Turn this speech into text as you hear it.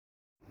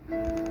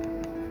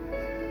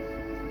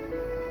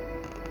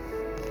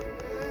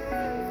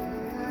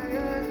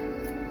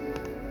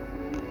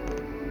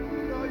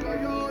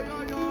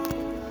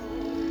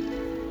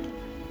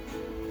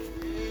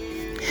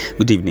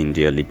Good evening,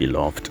 dearly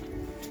beloved.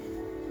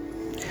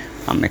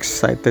 I'm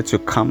excited to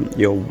come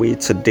your way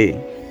today.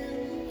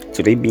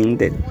 Today being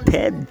the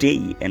third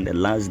day and the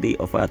last day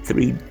of our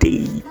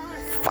 3-day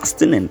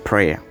fasting and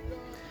prayer.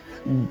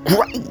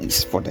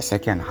 Grace for the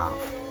second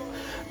half.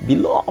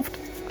 Beloved,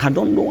 I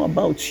don't know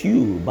about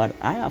you, but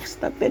I have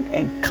started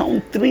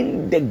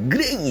encountering the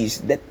grace,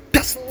 the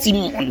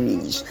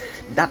testimonies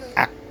that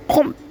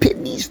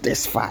accompanies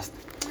this fast.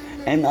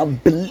 And I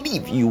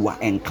believe you are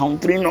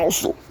encountering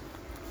also.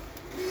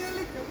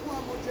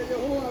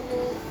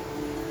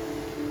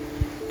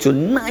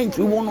 Tonight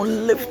we want to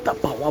lift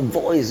up our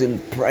voice in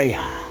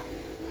prayer.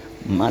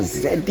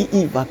 Mazedi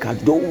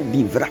ivakado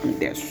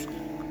divrandes.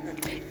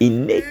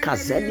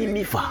 Inekazeli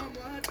mifa.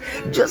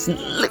 Just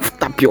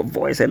lift up your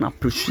voice and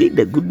appreciate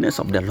the goodness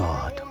of the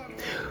Lord.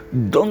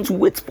 Don't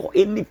wait for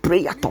any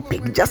prayer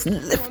topic. Just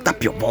lift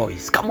up your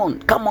voice. Come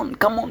on.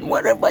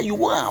 Wherever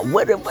you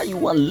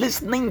are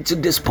listening to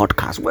this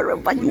podcast,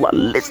 wherever you are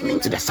listening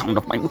to the sound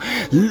of my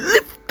voice,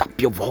 lift up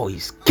your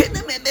voice.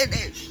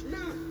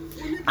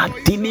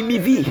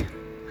 Adinimivi.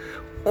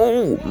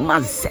 Oh,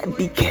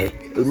 Mazebike.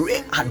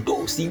 Re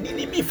adosi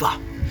ninimiva.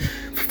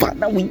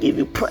 Father, we give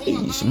you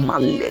praise.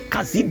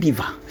 Maleka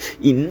zidiva.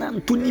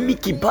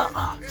 Inantunimikiba.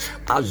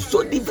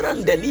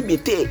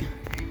 Azodibrandalibete.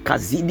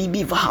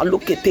 Kazidibiva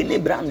haloketene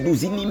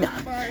branduzinima.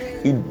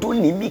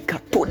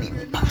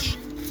 Idonimikatonimpash.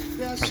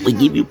 We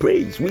give you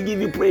praise, we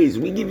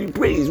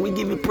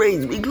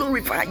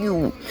glorify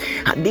you.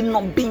 Had it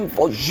not been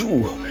for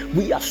you,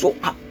 we are so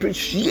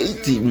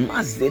appreciative.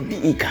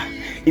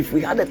 If we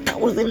had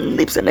 1,000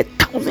 lips and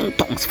 1,000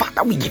 tongues,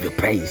 Father, we give you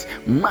praise.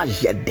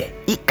 The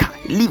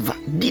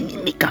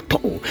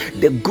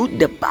good,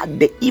 the bad,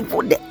 the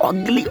evil, the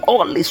ugly,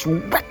 all is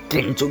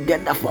working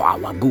together for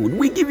our good.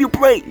 We give you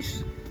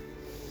praise.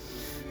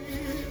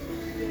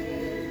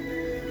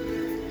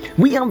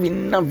 We have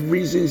enough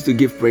reasons to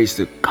give praise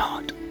to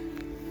God.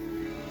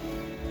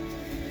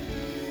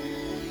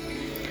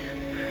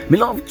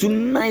 Beloved,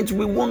 tonight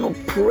we want to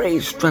pray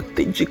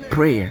strategic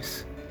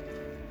prayers.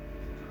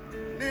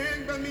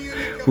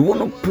 We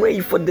want to pray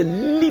for the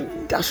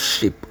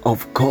leadership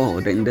of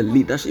God and the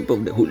leadership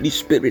of the Holy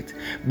Spirit,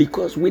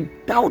 because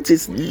without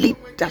His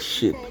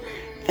leadership,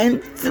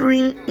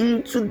 entering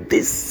into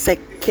this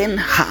second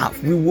half,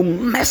 we will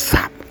mess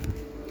up.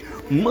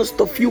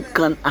 Most of you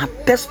can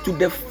attest to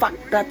the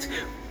fact that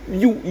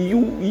you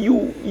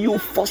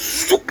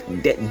forsook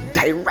the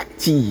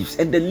directives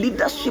and the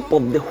leadership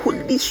of the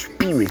Holy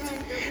Spirit,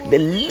 the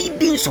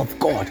leadings of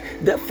God.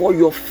 Therefore,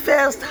 your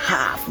first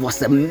half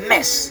was a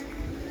mess.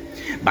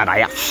 But I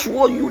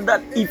assure you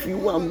that if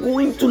you are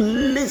going to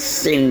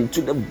listen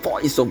to the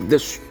voice of the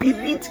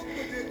Spirit,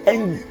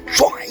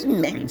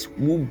 enjoyment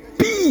will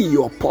be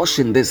your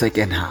portion the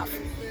second half.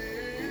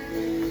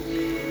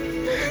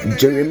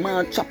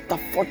 Jeremiah chapter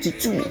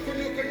 42,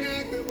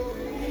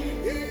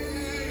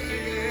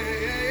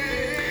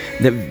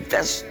 the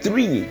verse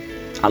 3.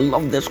 I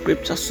love the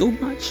scripture so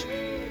much.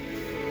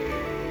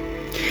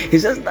 He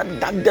says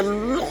that the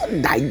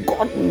Lord thy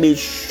God may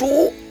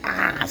show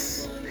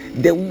us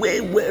the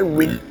way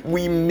wherein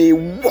we may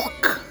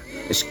walk,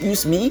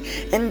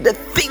 and the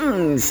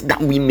things that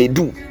we may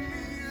do.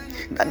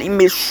 That He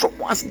may show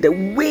us the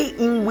way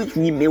in which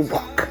we may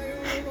walk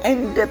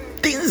and the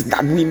things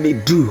that we may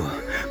do.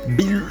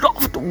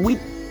 Beloved,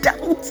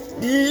 without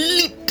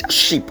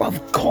leadership of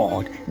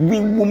God, we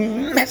will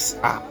mess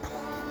up.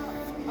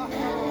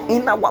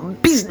 In our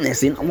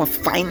business, in our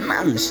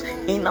finance,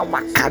 in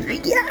our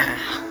career,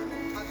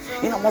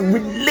 in our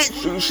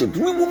relationships,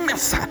 we will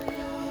mess up.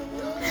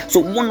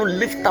 So we want to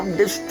lift up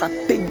the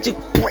strategic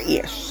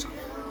prayers.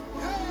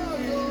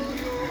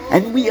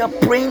 And we are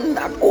praying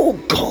that, oh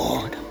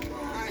God,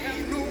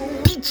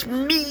 teach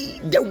me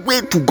the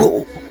way to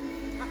go.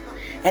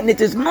 And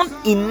it is not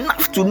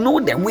enough to know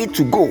the way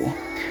to go,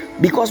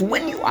 because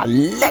when you are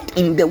led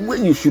in the way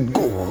you should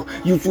go,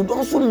 you should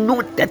also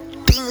know the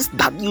things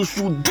that you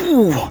should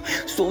do.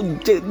 So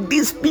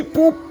these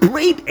people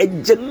prayed a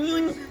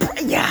genuine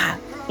prayer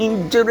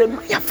in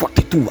Jeremiah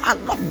 42. I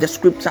love the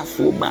scripture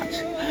so much.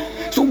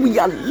 So we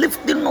are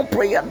lifting up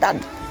prayer that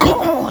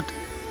God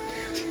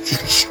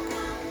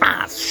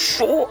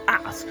show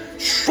us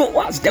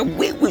the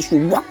way we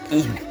should walk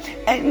in,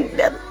 and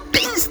the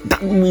things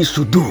that we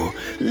should do.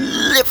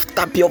 Lift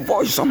up your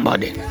voice,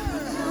 somebody.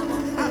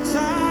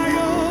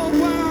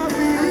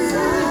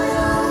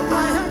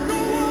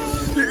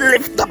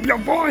 Lift up your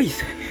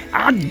voice.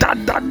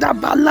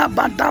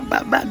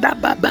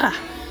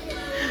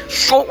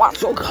 Show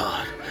us, oh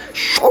God.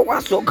 Show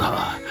us, oh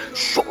God.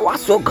 Show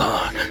us, oh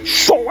God.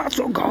 Show us,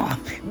 oh God,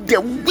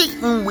 the way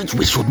in which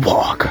we should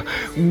walk.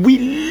 We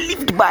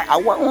lived by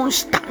our own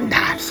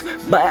standards,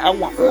 by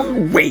our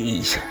own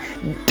ways,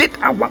 did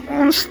our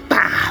own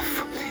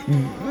stuff,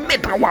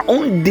 made our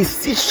own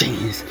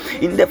decisions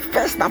in the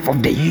first half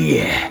of the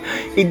year.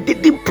 It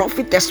didn't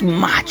profit us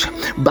much.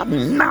 But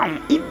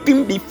now,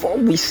 even before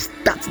we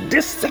start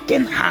this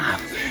second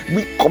half,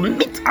 we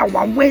commit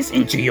our ways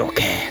into your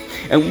care.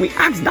 And we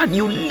ask that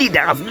you lead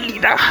us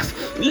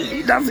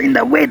in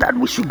the way that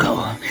we should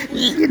go.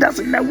 Lead us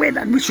in the way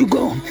that we should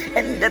go.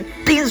 And the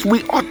things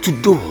we ought to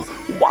do,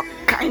 what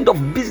kind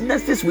of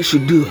businesses we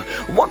should do,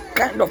 what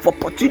kind of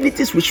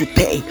opportunities we should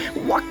take,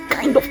 what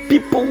kind of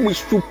people we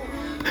should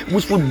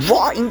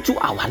draw into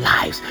our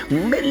lives.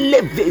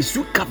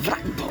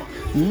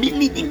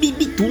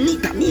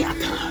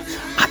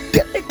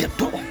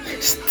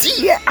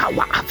 Steer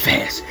our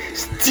affairs,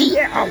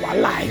 steer our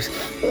lives.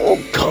 Oh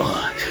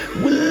God,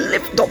 we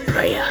lift up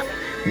prayer.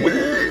 We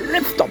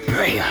lift up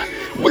prayer.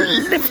 We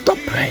lift up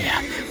prayer.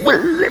 We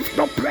lift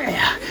up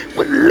prayer.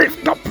 We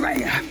lift up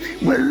prayer.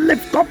 We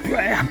lift up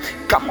prayer.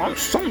 Come on,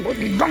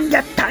 somebody, don't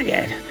get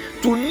tired.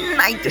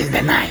 Tonight is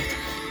the night.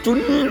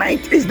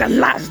 Tonight is the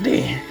last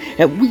day,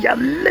 and we are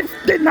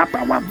lifting up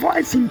our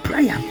voice in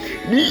prayer.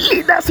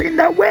 Lead us in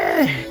the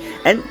way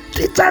and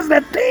teach us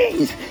the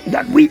things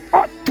that we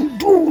ought to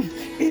do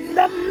in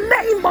the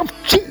name of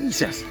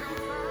Jesus.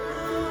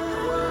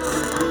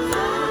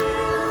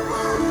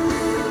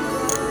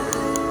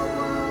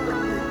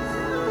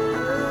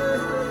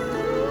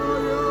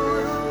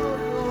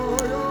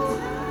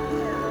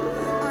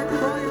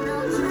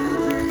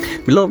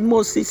 Beloved,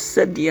 Moses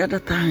said the other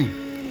time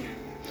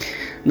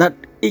that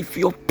if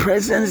your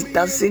presence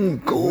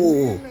doesn't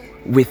go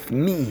with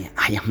me,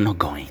 I am not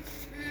going.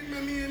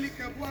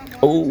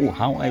 Oh,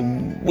 how I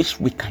wish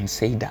we can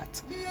say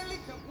that.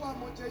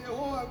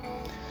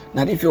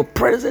 That if your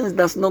presence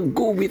does not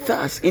go with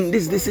us in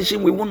this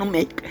decision we want to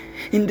make,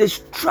 in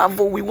this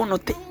travel we want to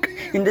take,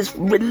 in this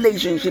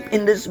relationship,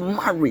 in this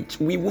marriage,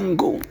 we won't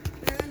go.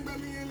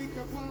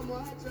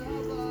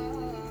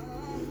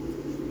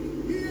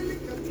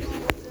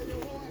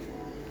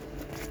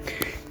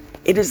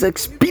 It is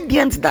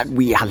expedient that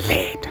we are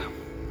led.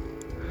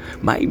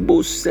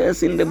 Bible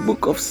says in the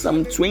book of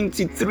Psalm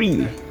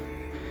 23,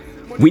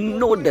 we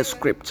know the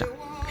scripture.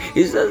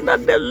 It says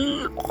that the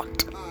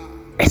Lord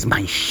is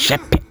my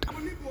shepherd,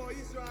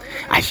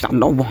 I shall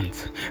not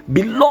want.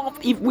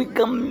 Beloved, if we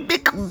can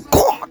make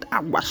God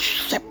our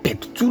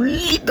shepherd to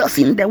lead us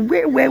in the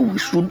way where we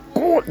should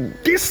go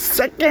this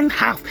second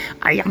half,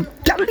 I am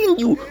telling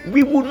you,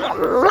 we will not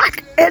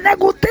lack any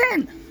good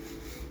thing.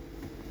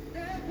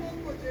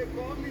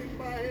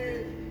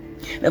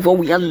 Therefore,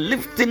 we are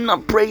lifting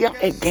up prayer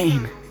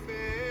again,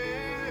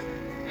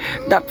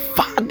 that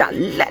Father,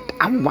 let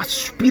our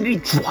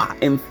spiritual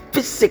and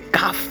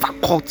physical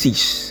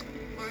faculties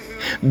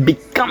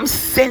become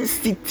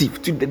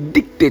sensitive to the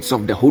dictates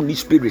of the Holy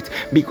Spirit,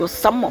 because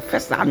some of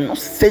us are not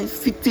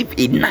sensitive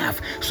enough,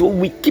 so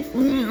we keep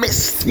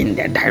missing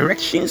the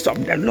directions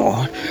of the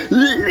Lord.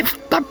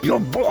 Lift up your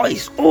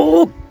voice,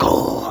 oh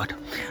God,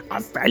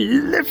 as I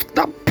lift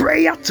up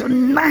prayer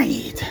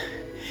tonight.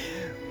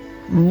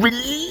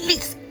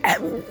 Release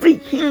every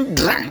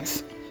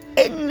hindrance,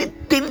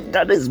 anything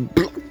that is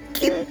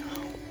blocking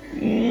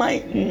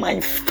my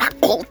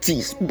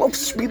faculties, both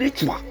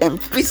spiritual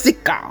and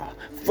physical,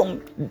 from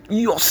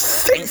your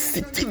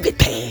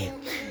sensitivity.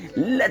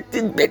 Let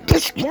it be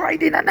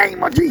destroyed in the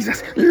name of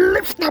Jesus.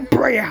 Lift up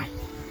prayer.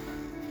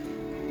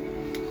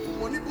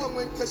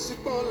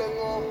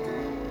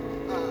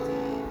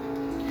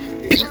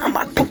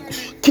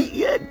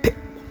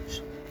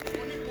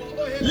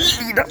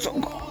 Lead us, oh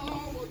God.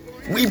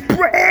 We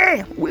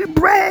pray.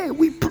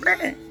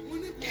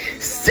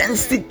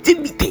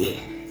 Sensitivity.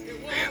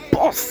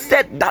 Paul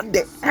said that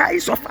the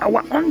eyes of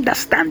our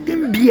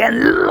understanding be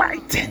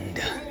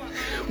enlightened.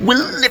 We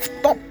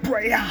lift up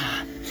prayer.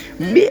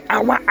 May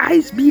our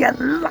eyes be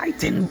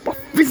enlightened, both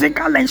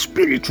physical and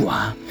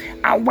spiritual.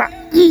 Our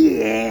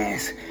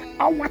ears,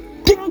 our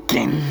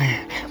thinking.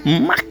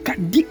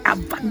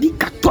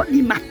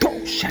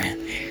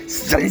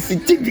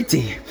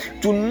 Sensitivity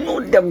to know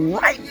the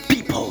right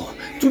people,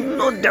 to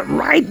know the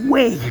right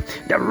way,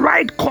 the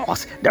right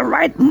course, the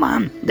right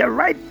man, the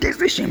right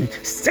decision.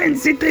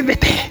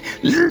 Sensitivity.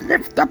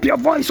 Lift up your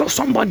voice, or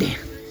somebody.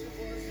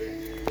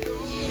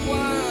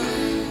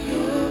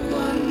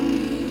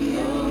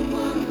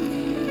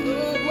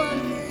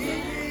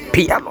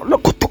 Piano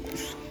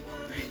lokotos.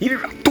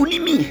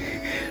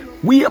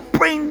 We are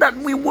praying that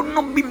we will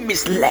not be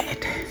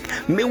misled.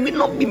 May we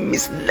not be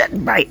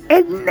misled by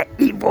any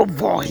evil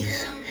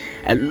voice.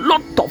 A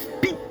lot of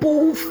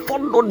people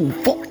followed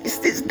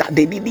voices that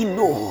they didn't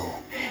know,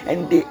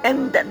 and they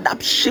ended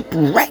up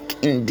shipwrecked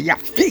in their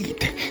faith.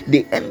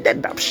 They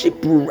ended up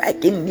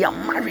shipwrecked in their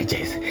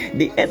marriages.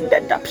 They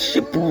ended up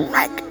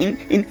shipwrecked in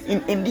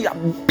their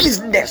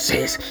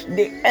businesses.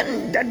 They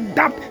ended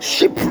up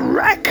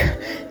shipwrecked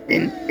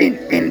in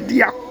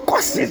their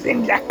courses,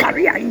 in their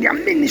career, in their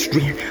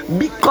ministry,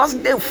 because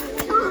they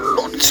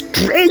followed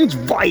strange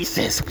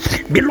voices.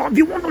 Beloved,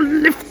 you want to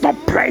lift up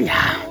prayer.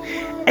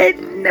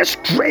 Any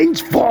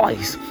strange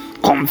voice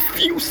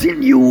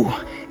confusing you,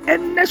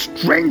 any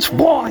strange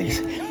voice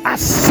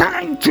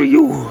assigned to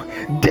you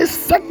this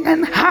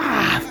second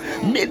half,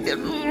 may they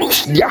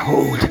lose their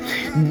hold.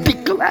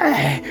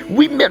 Declare,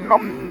 we may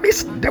not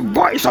miss the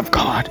voice of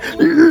God.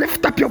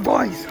 Lift up your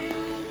voice.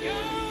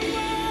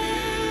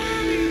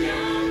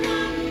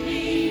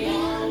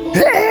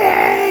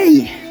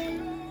 Hey!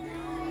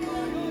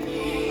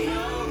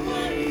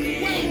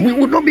 We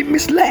will not be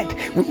misled.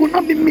 We will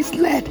not be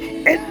misled.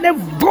 Any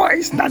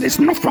voice that is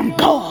not from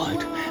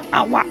God,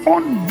 our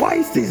own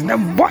voices, the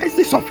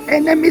voices of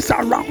enemies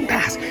around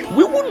us,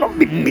 we will not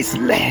be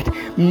misled.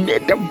 May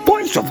the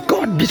voice of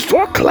God be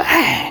so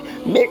clear.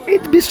 May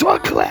it be so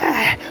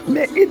clear.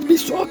 May it be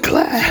so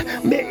clear.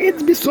 May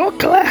it be so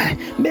clear.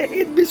 May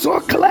it be so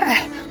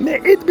clear. May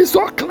it be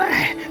so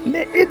clear.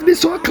 May it be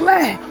so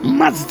clear.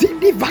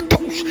 Mazidi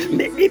Vatos.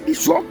 May it be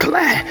so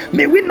clear.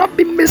 May we not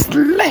be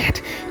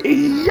misled.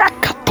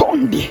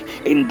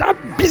 Yakatondi, in that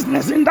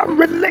business, in that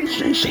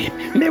relationship.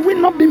 May we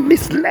not be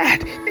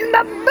misled. In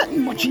the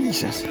name of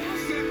Jesus.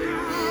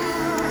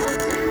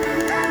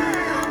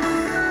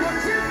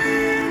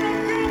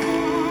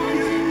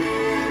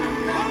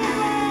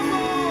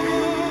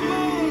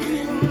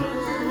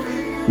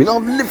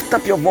 Beloved, lift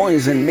up your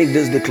voice and make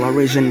this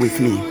declaration with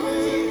me.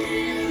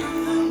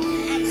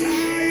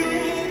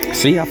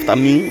 Say after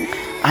me,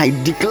 I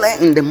declare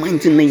in the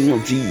mighty name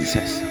of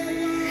Jesus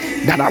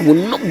that I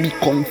will not be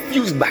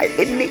confused by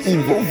any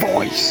evil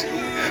voice,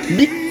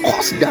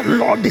 because the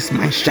Lord is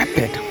my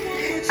shepherd.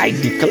 I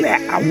declare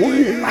I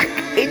won't lack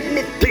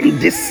anything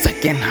this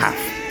second half,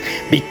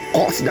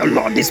 because the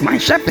Lord is my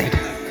shepherd.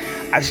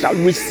 I shall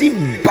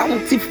receive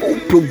bountiful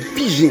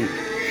provision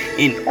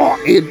in all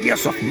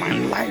areas of my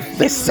life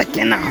this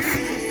second half.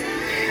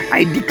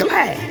 I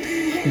declare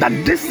that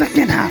this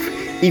second half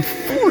is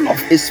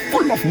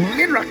full of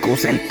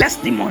miracles and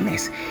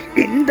testimonies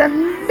in the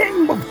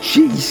name of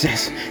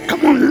Jesus.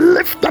 Come on,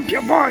 lift up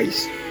your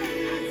voice.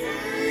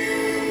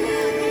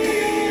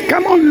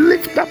 Come on,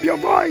 lift up your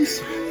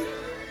voice.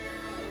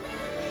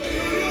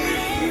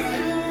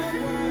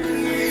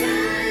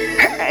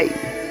 Hey,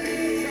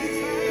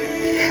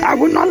 I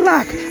will not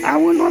lack. I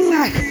will not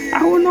lack.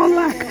 I will not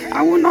lack.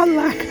 I will not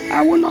lack.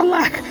 I will not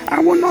lack. I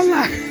will not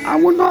lack. I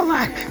will not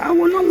lack. I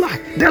will not lack.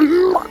 The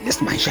Lord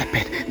is my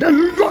shepherd. The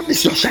Lord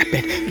is your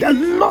shepherd. The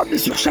Lord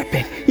is your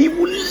shepherd. He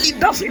will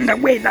lead us in the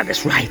way that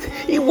is right.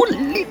 He will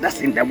lead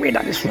us in the way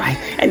that is right.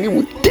 And He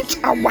will teach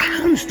our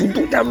hands to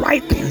do the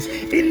right things.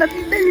 In the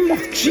name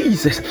of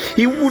Jesus,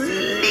 He will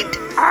lead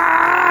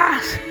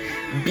us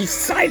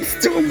beside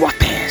still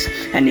waters.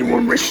 And He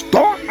will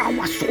restore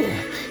our soul.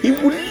 He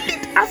will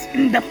lead us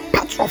in the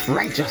path of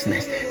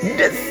righteousness.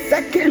 The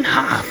second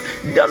half,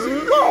 the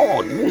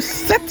Lord will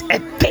set a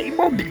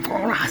table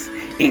before us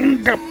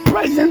in the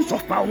presence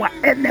of our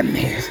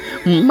enemies.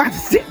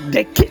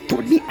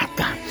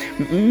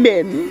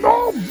 May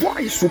no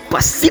voice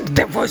supersede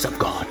the voice of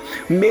God.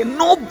 May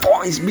no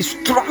voice be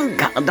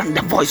stronger than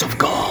the voice of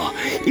God.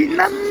 In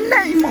the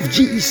name of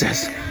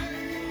Jesus.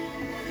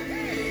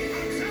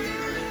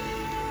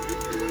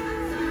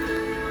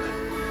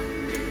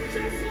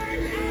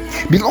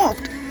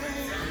 Beloved,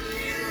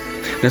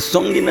 the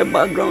song in the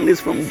background is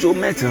from Joe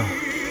Metal.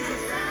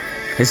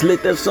 His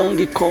latest song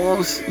he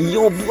calls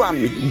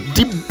Yobuami,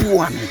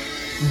 Dibuami,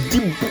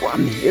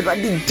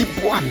 Eradi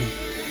Dibuami.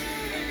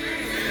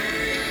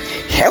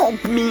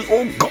 Help me,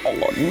 oh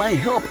God. My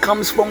help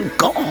comes from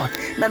God.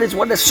 That is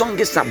what the song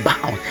is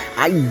about.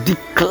 I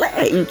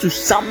declare into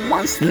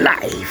someone's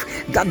life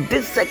that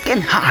this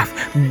second half,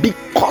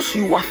 because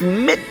you have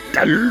made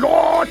the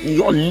Lord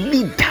your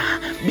leader,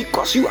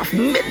 because you have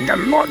made the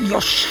Lord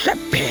your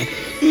shepherd,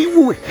 He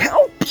will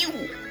help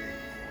you.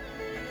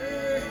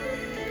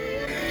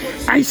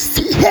 I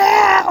see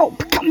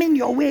help coming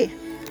your way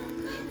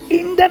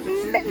in the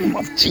name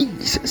of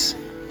Jesus.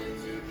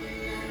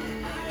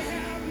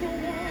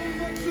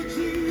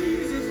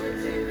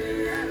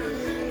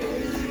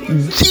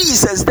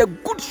 Jesus, the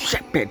good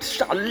shepherd,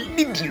 shall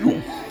lead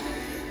you.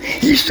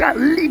 He shall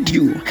lead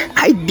you.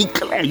 I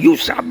declare you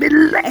shall be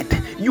led.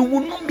 You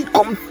will not be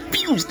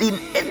confused in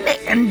any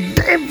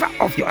endeavor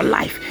of your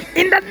life.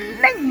 In the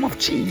name of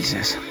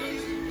Jesus.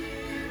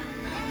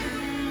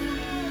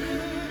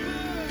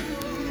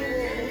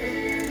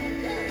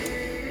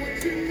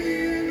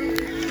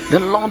 The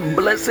Lord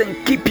bless and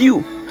keep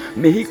you.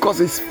 May He cause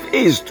His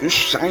face to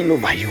shine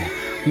over you.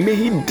 May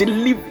He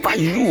deliver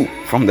you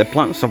from the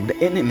plans of the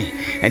enemy.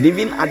 And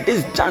even at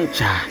this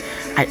juncture,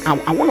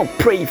 I want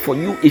to pray for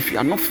you. If you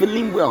are not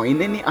feeling well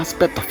in any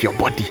aspect of your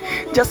body,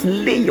 just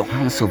lay your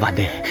hands over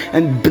there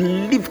and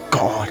believe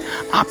God.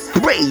 I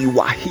pray you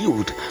are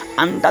healed.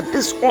 Under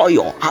this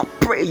oil, I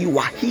pray you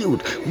are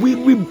healed. We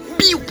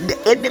rebuke the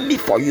enemy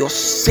for your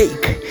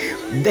sake.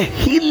 The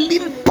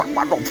healing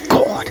power of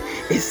God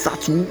is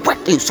at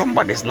work in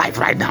somebody's life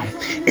right now.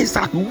 It's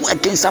at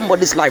work in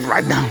somebody's life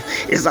right now.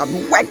 It's at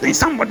work in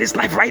somebody's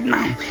life right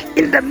now.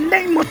 In the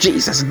name of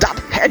Jesus, that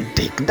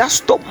headache, that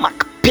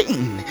stomach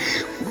pain,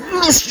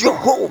 lose your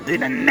hold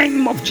in the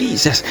name of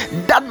Jesus.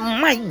 That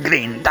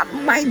migraine,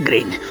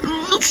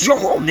 lose your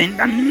hold in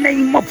the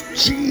name of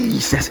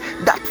Jesus.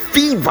 That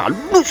fever,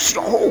 lose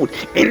your hold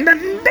in the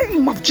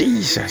name of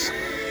Jesus.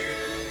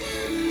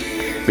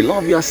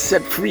 Beloved, you are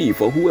set free,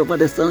 for whoever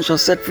the Son shall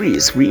set free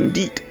is free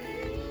indeed.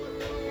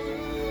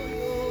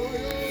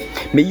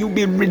 May you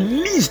be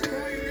released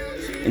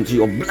into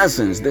your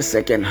blessings the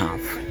second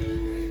half.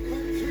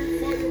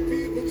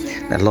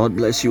 The Lord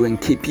bless you and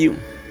keep you.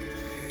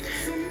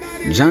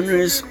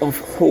 Januaries of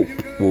hope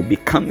will be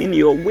coming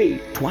your way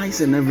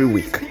twice in every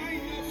week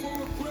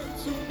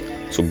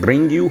to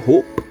bring you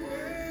hope,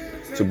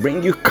 to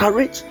bring you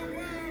courage,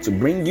 to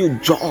bring you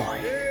joy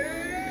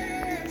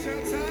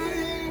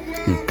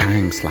in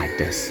times like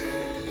this.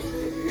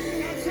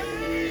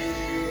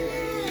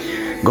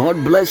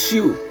 God bless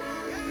you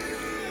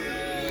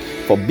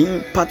for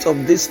being part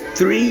of this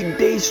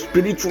 3-day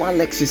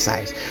spiritual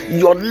exercise.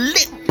 Your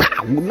labor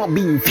will not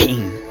be in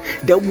vain.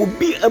 There will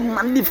be a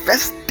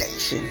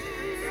manifestation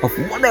of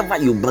whatever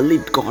you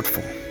believed God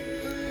for.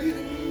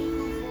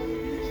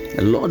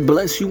 The Lord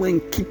bless you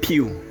and keep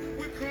you,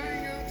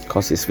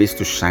 cause His face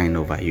to shine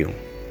over you.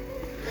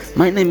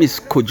 My name is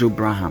Kojo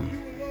Braham.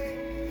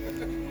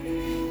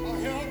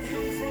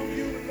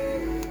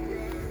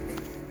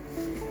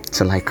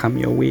 Till I come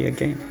your way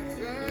again,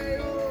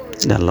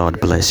 the Lord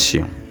bless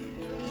you.